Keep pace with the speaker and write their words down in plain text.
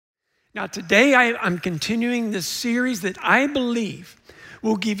Now, today I'm continuing this series that I believe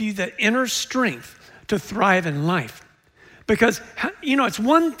will give you the inner strength to thrive in life. Because, it's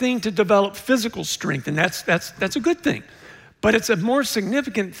one thing to develop physical strength, and that's a good thing. But it's a more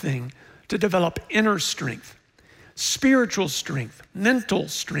significant thing to develop inner strength, spiritual strength, mental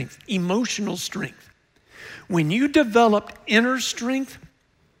strength, emotional strength. When you develop inner strength,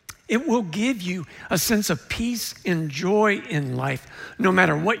 it will give you a sense of peace and joy in life, no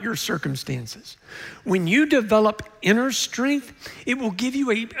matter what your circumstances. When you develop inner strength, it will give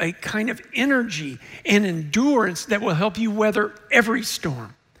you a kind of energy and endurance that will help you weather every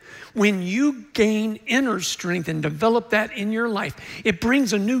storm. When you gain inner strength and develop that in your life, it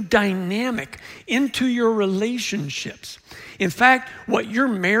brings a new dynamic into your relationships. In fact, what your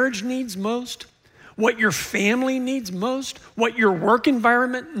marriage needs most, what your family needs most, what your work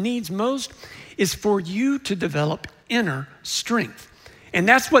environment needs most, is for you to develop inner strength. And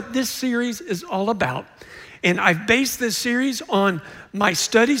that's what this series is all about. And I've based this series on my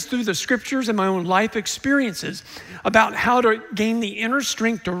studies through the scriptures and my own life experiences about how to gain the inner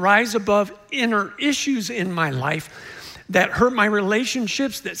strength to rise above inner issues in my life that hurt my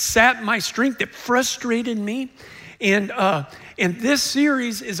relationships, that sapped my strength, that frustrated me. And this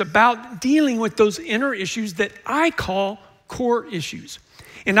series is about dealing with those inner issues that I call core issues.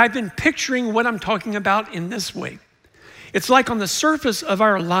 And I've been picturing what I'm talking about in this way. It's like on the surface of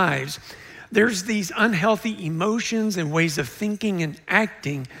our lives, there's these unhealthy emotions and ways of thinking and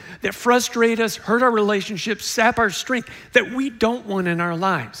acting that frustrate us, hurt our relationships, sap our strength that we don't want in our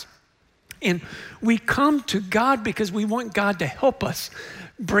lives. And we come to God because we want God to help us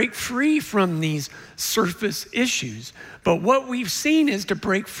break free from these surface issues. But what we've seen is to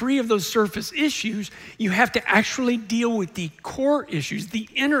break free of those surface issues, you have to actually deal with the core issues, the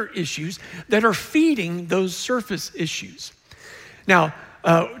inner issues that are feeding those surface issues. Now,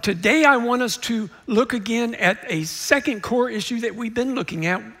 today I want us to look again at a second core issue that we've been looking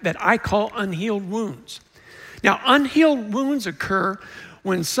at that I call unhealed wounds. Now, unhealed wounds occur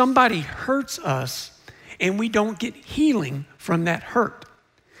when somebody hurts us and we don't get healing from that hurt.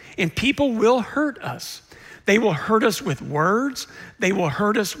 And people will hurt us. They will hurt us with words, they will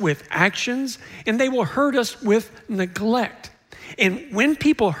hurt us with actions, and they will hurt us with neglect. And when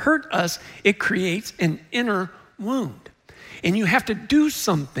people hurt us, it creates an inner wound. And you have to do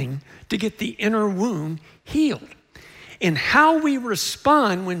something to get the inner wound healed. And how we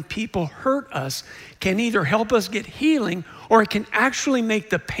respond when people hurt us can either help us get healing or it can actually make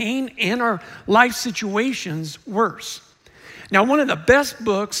the pain and our life situations worse. Now, one of the best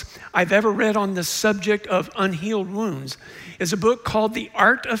books I've ever read on the subject of unhealed wounds is a book called The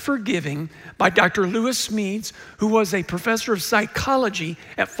Art of Forgiving by Dr. Lewis Smedes, who was a professor of psychology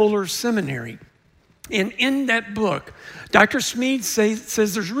at Fuller Seminary. And in that book, Dr. Smedes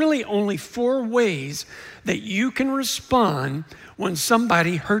says there's really only 4 ways that you can respond when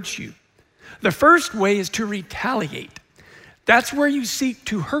somebody hurts you. The first way is to retaliate. That's where you seek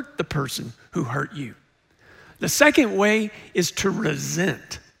to hurt the person who hurt you. The second way is to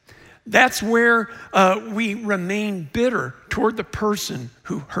resent. That's where we remain bitter toward the person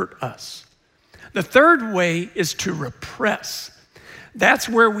who hurt us. The third way is to repress. That's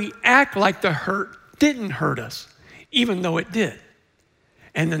where we act like the hurt didn't hurt us, even though it did.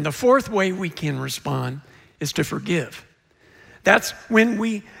 And then the fourth way we can respond is to forgive. That's when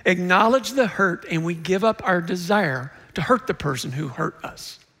we acknowledge the hurt and we give up our desire to hurt the person who hurt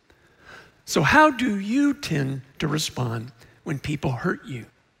us. So how do you tend to respond when people hurt you?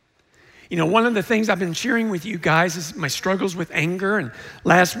 One of the things I've been sharing with you guys is my struggles with anger. And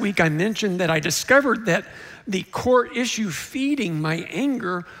last week I mentioned that I discovered that the core issue feeding my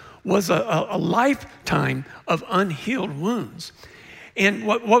anger was a lifetime of unhealed wounds. And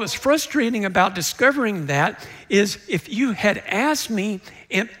what was frustrating about discovering that is if you had asked me,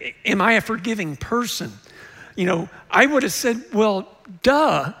 am I a forgiving person? I would have said, well,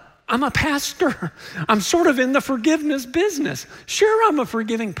 duh. I'm a pastor. I'm sort of in the forgiveness business. Sure, I'm a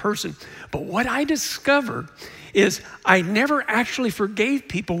forgiving person. But what I discovered is I never actually forgave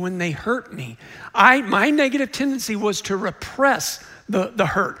people when they hurt me. My negative tendency was to repress the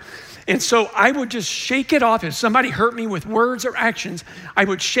hurt. And so I would just shake it off. If somebody hurt me with words or actions, I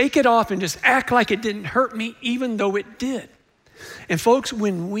would shake it off and just act like it didn't hurt me, even though it did. And folks,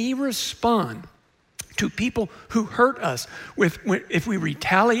 when we respond to people who hurt us, if we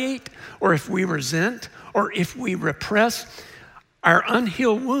retaliate or if we resent or if we repress, our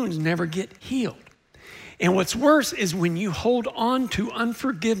unhealed wounds never get healed. And what's worse is when you hold on to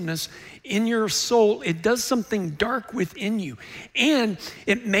unforgiveness in your soul, it does something dark within you. And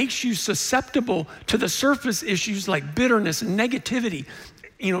it makes you susceptible to the surface issues like bitterness and negativity.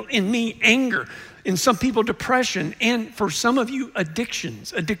 in me, anger, in some people, depression, and for some of you,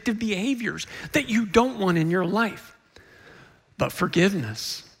 addictions, addictive behaviors that you don't want in your life. But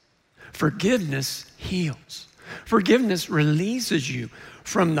forgiveness heals. Forgiveness releases you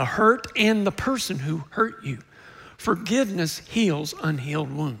from the hurt and the person who hurt you. Forgiveness heals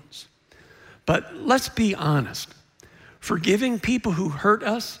unhealed wounds. But let's be honest. Forgiving people who hurt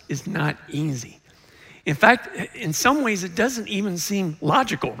us is not easy. In fact, in some ways, it doesn't even seem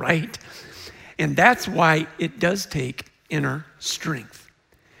logical, right? And that's why it does take inner strength.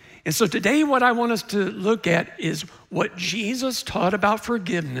 And so today, what I want us to look at is what Jesus taught about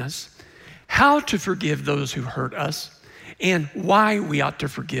forgiveness, how to forgive those who hurt us, and why we ought to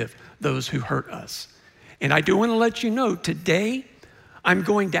forgive those who hurt us. And I do want to let you know, today, I'm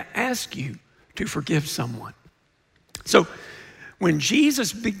going to ask you to forgive someone. So when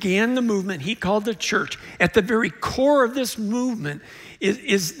Jesus began the movement he called the church, at the very core of this movement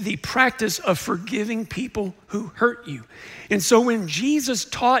is the practice of forgiving people who hurt you. And so when Jesus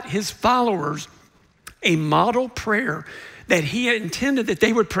taught his followers a model prayer that he intended that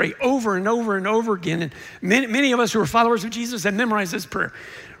they would pray over and over and over again, and many of us who are followers of Jesus have memorized this prayer.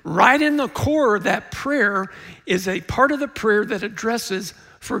 Right in the core of that prayer is a part of the prayer that addresses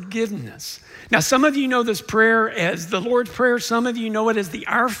forgiveness. Now, some of you know this prayer as the Lord's Prayer. Some of you know it as the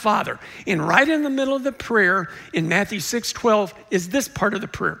Our Father. And right in the middle of the prayer in Matthew 6:12 is this part of the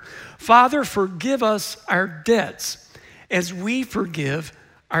prayer. Father, forgive us our debts as we forgive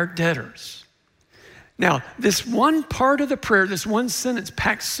our debtors. Now, this one part of the prayer, this one sentence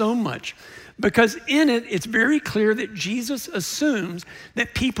packs so much because in it, it's very clear that Jesus assumes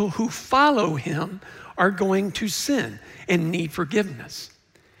that people who follow him are going to sin and need forgiveness.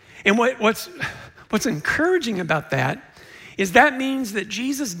 And what's encouraging about that is that means that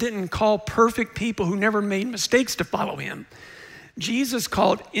Jesus didn't call perfect people who never made mistakes to follow him. Jesus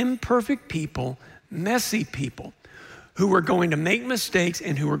called imperfect people, messy people who were going to make mistakes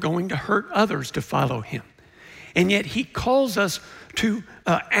and who were going to hurt others to follow him. And yet he calls us to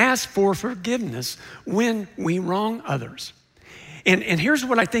ask for forgiveness when we wrong others. And here's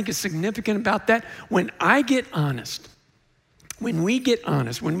what I think is significant about that. When I get honest, when we get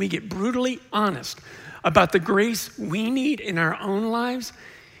honest, when we get brutally honest about the grace we need in our own lives,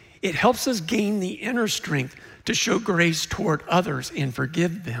 it helps us gain the inner strength to show grace toward others and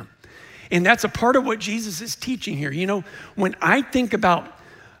forgive them. And that's a part of what Jesus is teaching here. You know, when I think about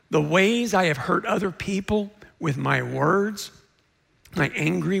the ways I have hurt other people with my words, my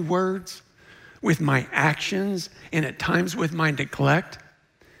angry words, with my actions, and at times with my neglect,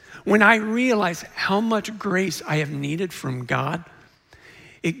 when I realize how much grace I have needed from God,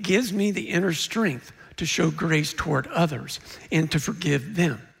 it gives me the inner strength to show grace toward others and to forgive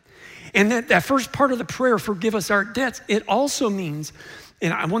them. And that first part of the prayer, forgive us our debts, it also means,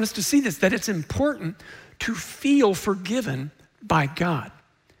 and I want us to see this, that it's important to feel forgiven by God.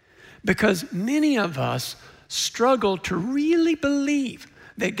 Because many of us struggle to really believe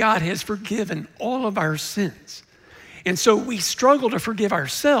that God has forgiven all of our sins. And so we struggle to forgive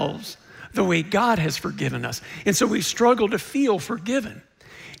ourselves the way God has forgiven us. And so we struggle to feel forgiven.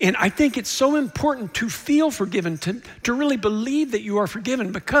 And I think it's so important to feel forgiven, to really believe that you are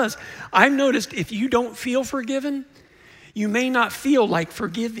forgiven, because I've noticed if you don't feel forgiven, you may not feel like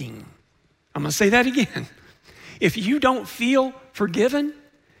forgiving. I'm going to say that again. If you don't feel forgiven,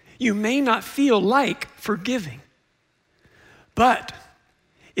 you may not feel like forgiving. But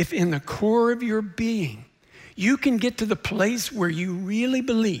if in the core of your being, you can get to the place where you really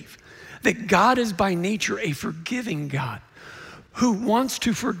believe that God is by nature a forgiving God who wants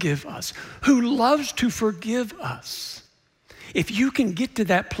to forgive us, who loves to forgive us. If you can get to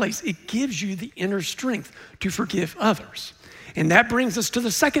that place, it gives you the inner strength to forgive others. And that brings us to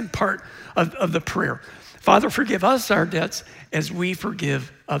the second part of the prayer. Father, forgive us our debts as we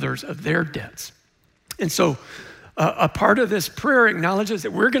forgive others of their debts. And so a part of this prayer acknowledges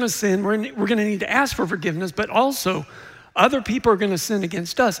that we're going to sin, we're going to need to ask for forgiveness, but also other people are going to sin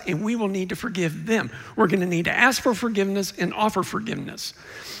against us and we will need to forgive them. We're going to need to ask for forgiveness and offer forgiveness.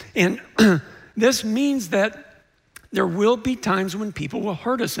 And this means that there will be times when people will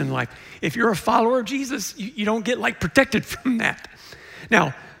hurt us in life. If you're a follower of Jesus, you don't get like protected from that.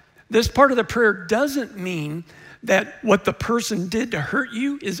 Now, this part of the prayer doesn't mean that what the person did to hurt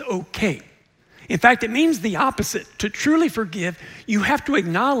you is okay. In fact, it means the opposite. To truly forgive, you have to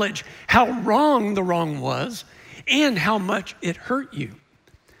acknowledge how wrong the wrong was and how much it hurt you.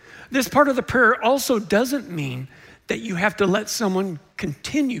 This part of the prayer also doesn't mean that you have to let someone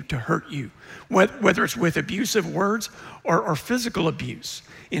continue to hurt you, whether it's with abusive words or physical abuse.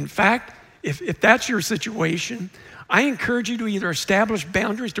 In fact, if that's your situation, I encourage you to either establish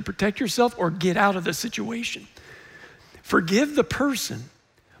boundaries to protect yourself or get out of the situation. Forgive the person,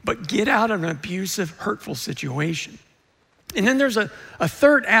 but get out of an abusive, hurtful situation. And then there's a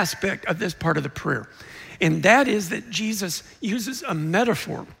third aspect of this part of the prayer, and that is that Jesus uses a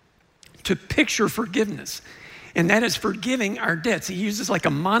metaphor to picture forgiveness, and that is forgiving our debts. He uses like a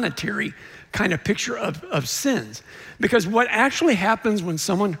monetary kind of picture of sins, because what actually happens when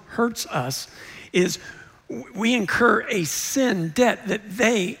someone hurts us is we incur a sin debt that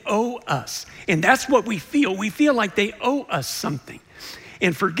they owe us, and that's what we feel. We feel like they owe us something,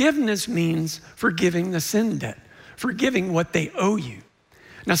 and forgiveness means forgiving the sin debt, forgiving what they owe you.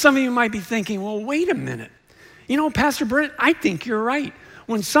 Now, some of you might be thinking, well, wait a minute. You know, Pastor Brent, I think you're right.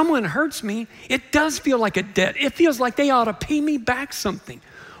 When someone hurts me, it does feel like a debt. It feels like they ought to pay me back something.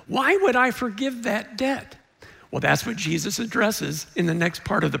 Why would I forgive that debt? Well, that's what Jesus addresses in the next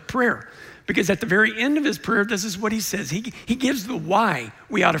part of the prayer. Because at the very end of his prayer, this is what he says. He gives the why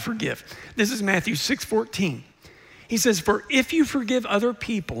we ought to forgive. This is Matthew 6:14. He says, for if you forgive other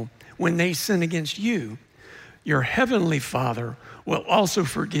people when they sin against you, your heavenly Father will also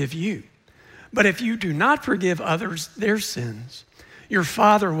forgive you. But if you do not forgive others their sins, your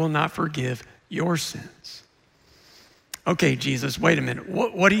Father will not forgive your sins. Okay, Jesus, wait a minute.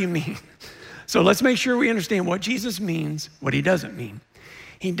 What do you mean? So let's make sure we understand what Jesus means, what he doesn't mean.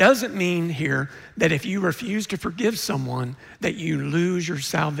 He doesn't mean here that if you refuse to forgive someone, that you lose your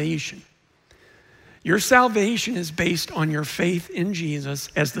salvation. Your salvation is based on your faith in Jesus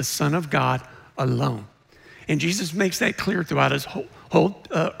as the Son of God alone. And Jesus makes that clear throughout his whole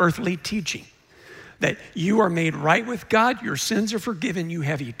earthly teaching, that you are made right with God, your sins are forgiven, you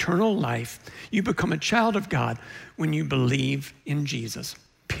have eternal life, you become a child of God when you believe in Jesus,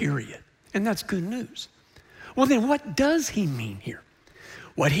 period. And that's good news. Well, then what does he mean here?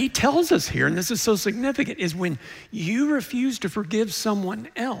 What he tells us here, and this is so significant, is when you refuse to forgive someone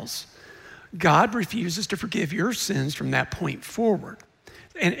else, God refuses to forgive your sins from that point forward.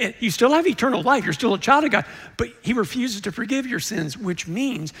 And you still have eternal life. You're still a child of God, but he refuses to forgive your sins, which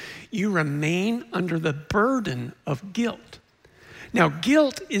means you remain under the burden of guilt. Now,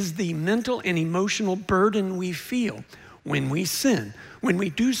 guilt is the mental and emotional burden we feel when we sin, when we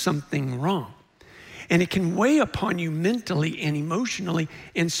do something wrong. And it can weigh upon you mentally and emotionally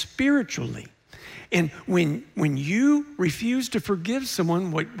and spiritually. And when you refuse to forgive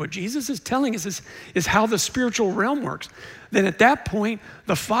someone, what Jesus is telling us is how the spiritual realm works. Then at that point,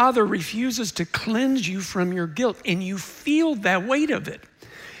 the Father refuses to cleanse you from your guilt, and you feel that weight of it.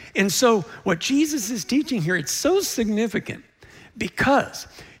 And so what Jesus is teaching here, it's so significant because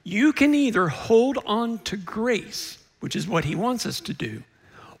you can either hold on to grace, which is what he wants us to do,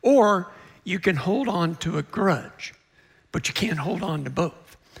 or you can hold on to a grudge, but you can't hold on to both.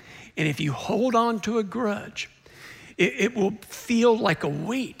 And if you hold on to a grudge, it will feel like a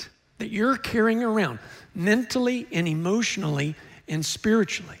weight that you're carrying around mentally and emotionally and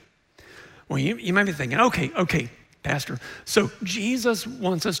spiritually. Well, you might be thinking, okay, Pastor, so Jesus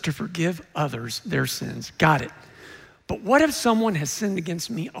wants us to forgive others their sins. Got it. But what if someone has sinned against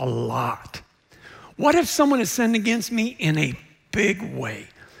me a lot? What if someone has sinned against me in a big way?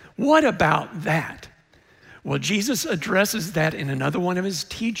 What about that? Well, Jesus addresses that in another one of his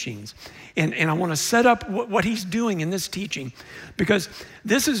teachings. And I want to set up what he's doing in this teaching, because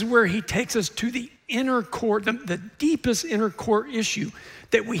this is where he takes us to the inner core, the deepest inner core issue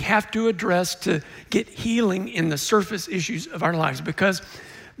that we have to address to get healing in the surface issues of our lives. Because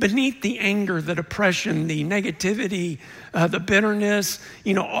beneath the anger, the depression, the negativity, the bitterness,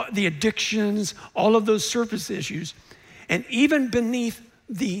 the addictions, all of those surface issues, and even beneath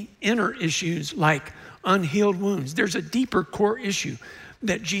the inner issues like unhealed wounds, there's a deeper core issue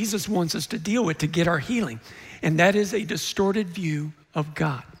that Jesus wants us to deal with to get our healing, and that is a distorted view of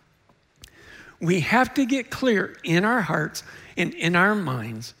God. We have to get clear in our hearts and in our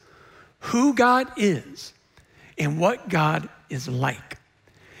minds who God is and what God is like.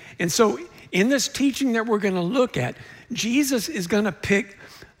 And so in this teaching that we're going to look at, Jesus is going to pick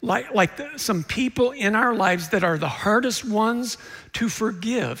some people in our lives that are the hardest ones to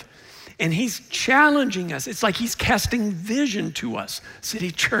forgive. And he's challenging us. It's like he's casting vision to us, City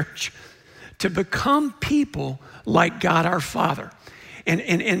Church, to become people like God our Father. And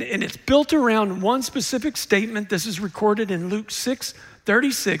it's built around one specific statement. This is recorded in Luke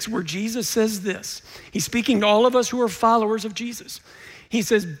 6:36, where Jesus says this. He's speaking to all of us who are followers of Jesus. He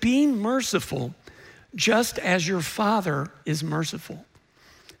says, be merciful just as your Father is merciful.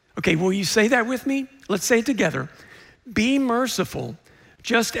 Okay, will you say that with me? Let's say it together. Be merciful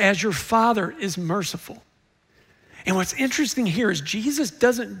just as your Father is merciful. And what's interesting here is Jesus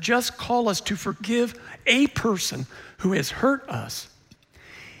doesn't just call us to forgive a person who has hurt us,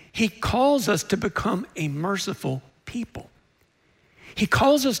 he calls us to become a merciful people. He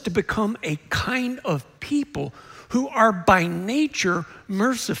calls us to become a kind of people who are by nature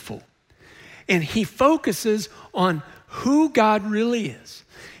merciful. And he focuses on who God really is.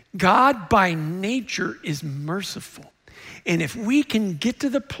 God by nature is merciful. And if we can get to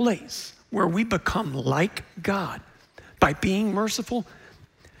the place where we become like God by being merciful,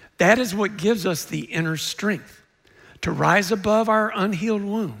 that is what gives us the inner strength to rise above our unhealed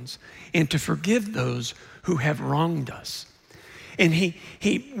wounds and to forgive those who have wronged us. And he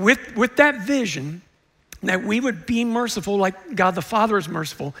with that vision that we would be merciful like God the Father is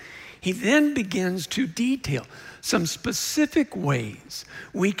merciful, he then begins to detail some specific ways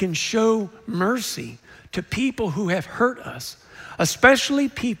we can show mercy to people who have hurt us, especially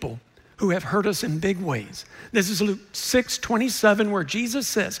people who have hurt us in big ways. This is Luke 6:27, where Jesus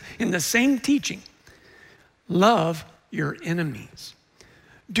says in the same teaching, love your enemies.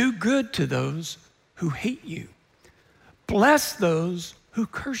 Do good to those who hate you. Bless those who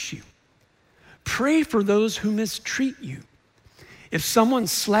curse you. Pray for those who mistreat you. If someone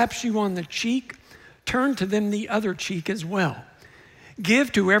slaps you on the cheek, turn to them the other cheek as well.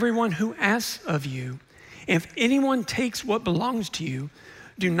 Give to everyone who asks of you. If anyone takes what belongs to you,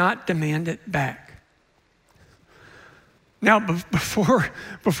 do not demand it back. Now,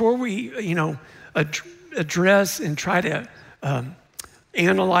 before we, address and try to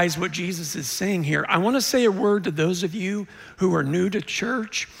analyze what Jesus is saying here, I want to say a word to those of you who are new to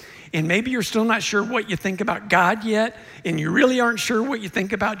church, and maybe you're still not sure what you think about God yet, and you really aren't sure what you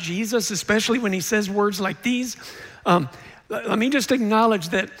think about Jesus, especially when he says words like these. Let me just acknowledge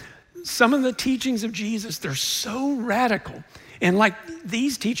that some of the teachings of Jesus, they're so radical. And like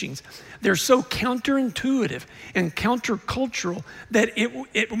these teachings, they're so counterintuitive and countercultural that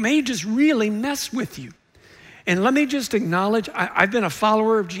it may just really mess with you. And let me just acknowledge, I've been a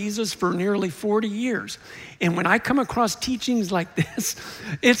follower of Jesus for nearly 40 years. And when I come across teachings like this,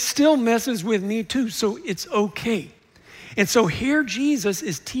 it still messes with me too, so it's okay. And so here Jesus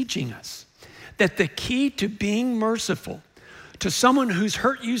is teaching us that the key to being merciful to someone who's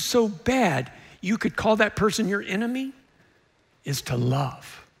hurt you so bad, you could call that person your enemy, is to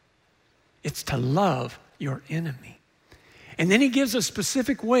love. It's to love your enemy. And then he gives us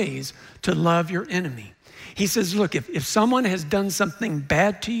specific ways to love your enemy. He says, look, if someone has done something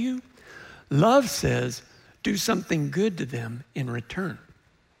bad to you, love says, do something good to them in return.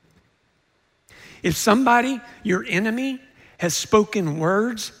 If somebody, your enemy, has spoken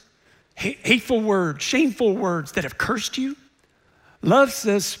words, hateful words, shameful words that have cursed you, love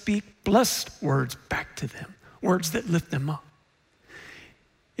says, speak blessed words back to them, words that lift them up.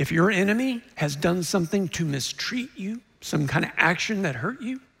 If your enemy has done something to mistreat you, some kind of action that hurt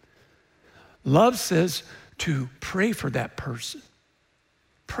you, love says to pray for that person.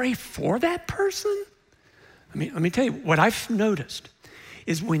 Pray for that person? Let me tell you, what I've noticed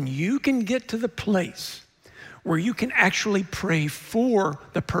is when you can get to the place where you can actually pray for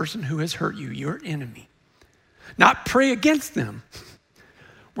the person who has hurt you, your enemy, not pray against them.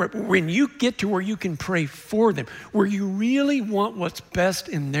 When you get to where you can pray for them, where you really want what's best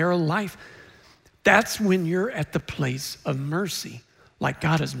in their life, that's when you're at the place of mercy, like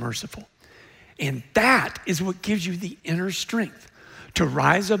God is merciful. And that is what gives you the inner strength to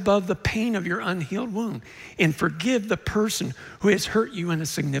rise above the pain of your unhealed wound and forgive the person who has hurt you in a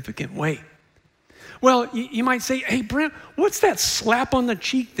significant way. Well, you might say, hey, Brent, what's that slap on the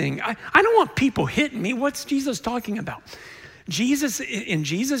cheek thing? I don't want people hitting me. What's Jesus talking about? Jesus, in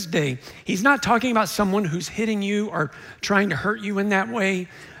Jesus' day, he's not talking about someone who's hitting you or trying to hurt you in that way.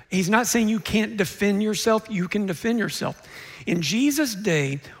 He's not saying you can't defend yourself. You can defend yourself. In Jesus'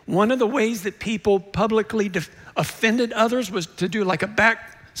 day, one of the ways that people publicly offended others was to do like a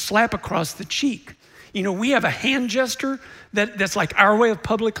back slap across the cheek. You know, we have a hand gesture that's like our way of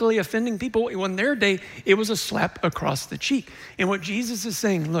publicly offending people. In their day, it was a slap across the cheek. And what Jesus is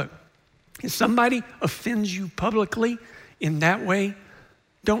saying, look, if somebody offends you publicly in that way,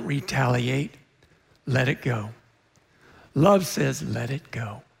 don't retaliate. Let it go. Love says, let it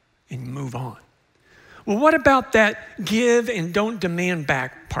go and move on. Well, what about that give and don't demand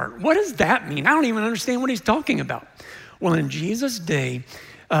back part? What does that mean? I don't even understand what he's talking about. Well, in Jesus' day,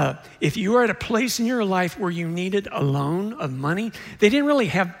 if you were at a place in your life where you needed a loan of money, they didn't really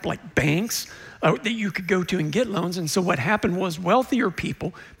have like banks that you could go to and get loans. And so what happened was wealthier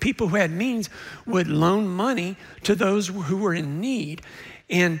people who had means, would loan money to those who were in need.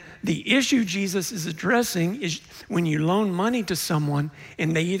 And the issue Jesus is addressing is when you loan money to someone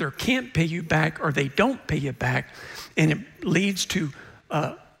and they either can't pay you back or they don't pay you back, and it leads to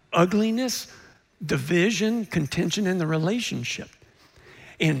ugliness, division, contention in the relationship.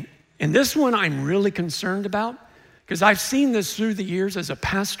 And this one I'm really concerned about because I've seen this through the years as a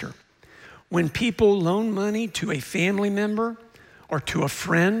pastor. When people loan money to a family member or to a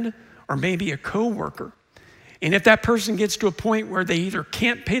friend or maybe a coworker, and if that person gets to a point where they either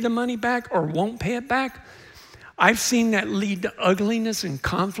can't pay the money back or won't pay it back, I've seen that lead to ugliness and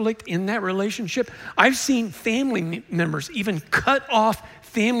conflict in that relationship. I've seen family members even cut off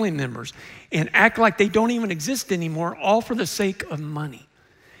family members and act like they don't even exist anymore, all for the sake of money.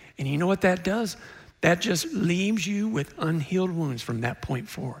 And you know what that does? That just leaves you with unhealed wounds from that point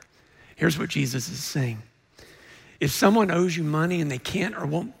forward. Here's what Jesus is saying. If someone owes you money and they can't or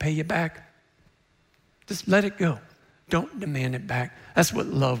won't pay you back, just let it go. Don't demand it back. That's what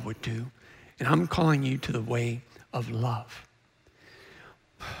love would do. And I'm calling you to the way of love.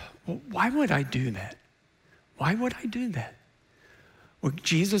 Well, why would I do that? Why would I do that? Well,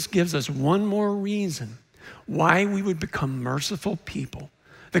 Jesus gives us one more reason why we would become merciful people.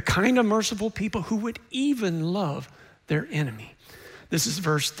 The kind of merciful people who would even love their enemy. This is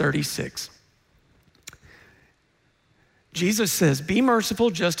verse 36. Jesus says, be merciful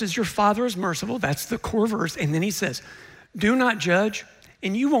just as your Father is merciful. That's the core verse. And then he says, do not judge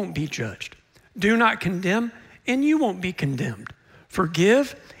and you won't be judged. Do not condemn and you won't be condemned.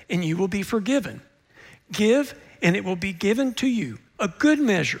 Forgive and you will be forgiven. Give and it will be given to you. A good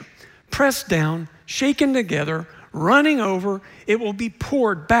measure, pressed down, shaken together, running over, it will be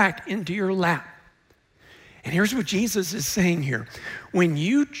poured back into your lap. And here's what Jesus is saying here. When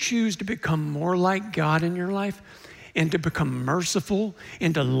you choose to become more like God in your life and to become merciful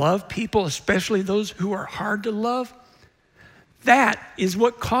and to love people, especially those who are hard to love, that is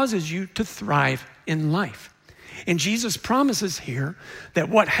what causes you to thrive in life. And Jesus promises here that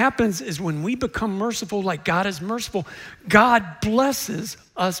what happens is when we become merciful like God is merciful, God blesses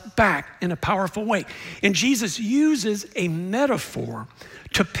us back in a powerful way. And Jesus uses a metaphor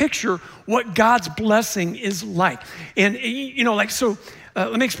to picture what God's blessing is like. And,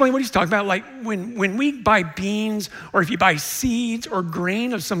 let me explain what he's talking about. Like when we buy beans or if you buy seeds or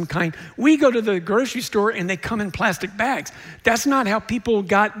grain of some kind, we go to the grocery store and they come in plastic bags. That's not how people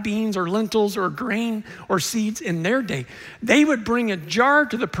got beans or lentils or grain or seeds in their day. They would bring a jar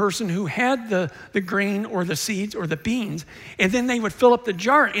to the person who had the grain or the seeds or the beans, and then they would fill up the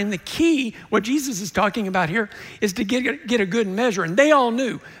jar. And the key, what Jesus is talking about here, is to get a good measure. And they all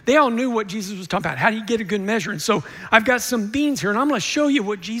knew what Jesus was talking about. How do you get a good measure? And so I've got some beans here, and I'm going to show you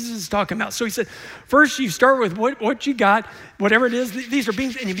what Jesus is talking about. So he said, first you start with what you got, whatever it is. These are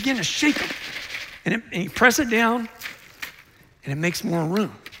beans, and you begin to shake them. And you press it down, and it makes more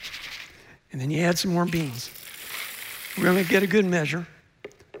room. And then you add some more beans. We're going to get a good measure.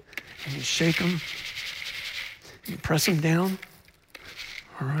 And you shake them, and you press them down.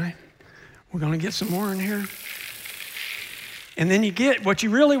 All right. We're going to get some more in here. And then you get, what you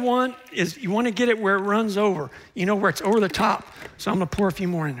really want is you want to get it where it runs over, where it's over the top. So I'm going to pour a few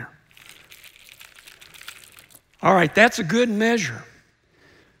more in there. All right, that's a good measure.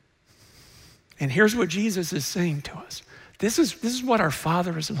 And here's what Jesus is saying to us. This is what our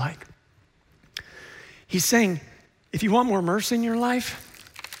Father is like. He's saying, if you want more mercy in your life,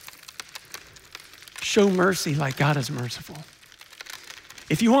 show mercy like God is merciful.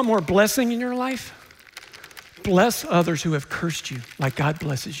 If you want more blessing in your life, bless others who have cursed you like God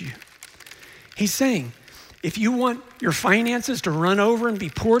blesses you. He's saying, if you want your finances to run over and be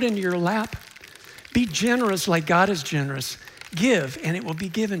poured into your lap, be generous like God is generous. Give and it will be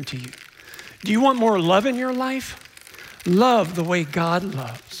given to you. Do you want more love in your life? Love the way God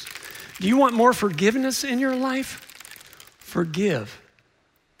loves. Do you want more forgiveness in your life? Forgive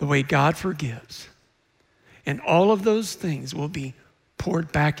the way God forgives. And all of those things will be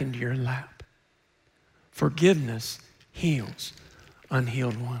poured back into your lap. Forgiveness heals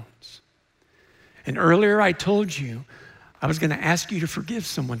unhealed wounds. And earlier I told you I was going to ask you to forgive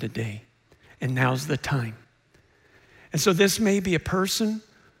someone today, and now's the time. And so this may be a person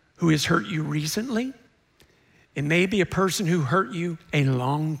who has hurt you recently. It may be a person who hurt you a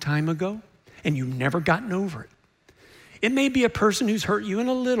long time ago, and you've never gotten over it. It may be a person who's hurt you in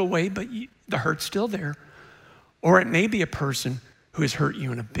a little way, but the hurt's still there. Or it may be a person who has hurt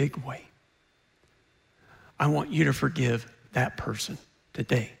you in a big way. I want you to forgive that person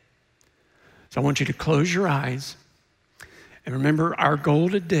today. So I want you to close your eyes. And remember, our goal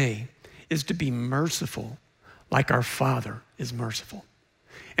today is to be merciful like our Father is merciful.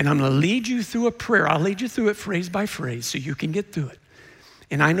 And I'm going to lead you through a prayer. I'll lead you through it phrase by phrase so you can get through it.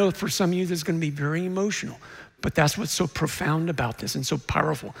 And I know for some of you this is going to be very emotional, but that's what's so profound about this and so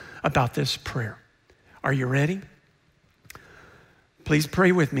powerful about this prayer. Are you ready? Please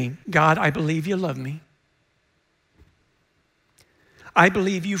pray with me. God, I believe you love me. I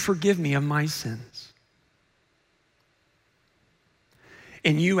believe you forgive me of my sins.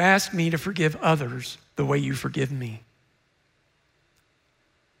 And you ask me to forgive others the way you forgive me.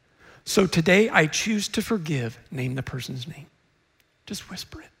 So today I choose to forgive. Name the person's name. Just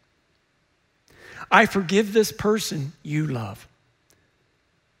whisper it. I forgive this person you love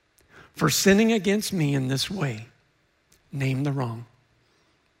for sinning against me in this way. Name the wrong.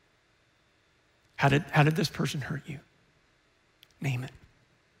 How did this person hurt you? Name it.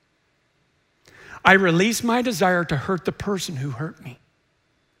 I release my desire to hurt the person who hurt me.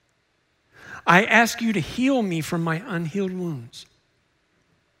 I ask you to heal me from my unhealed wounds.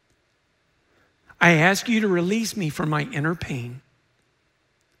 I ask you to release me from my inner pain.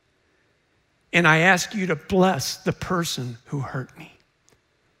 And I ask you to bless the person who hurt me.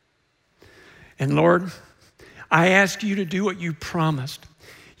 And Lord, I ask you to do what you promised.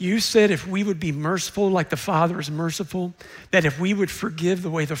 You said if we would be merciful like the Father is merciful, that if we would forgive the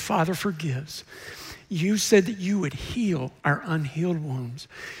way the Father forgives, you said that you would heal our unhealed wounds,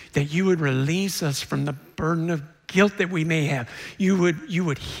 that you would release us from the burden of guilt that we may have. You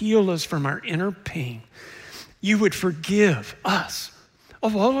would heal us from our inner pain. You would forgive us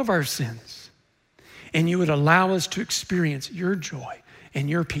of all of our sins. And you would allow us to experience your joy and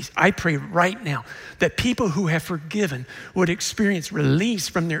your peace. I pray right now that people who have forgiven would experience release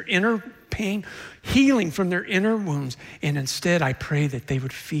from their inner pain, healing from their inner wounds, and instead I pray that they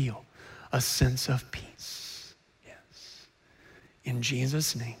would feel a sense of peace. Yes. In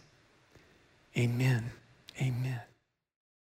Jesus' name, amen. Amen.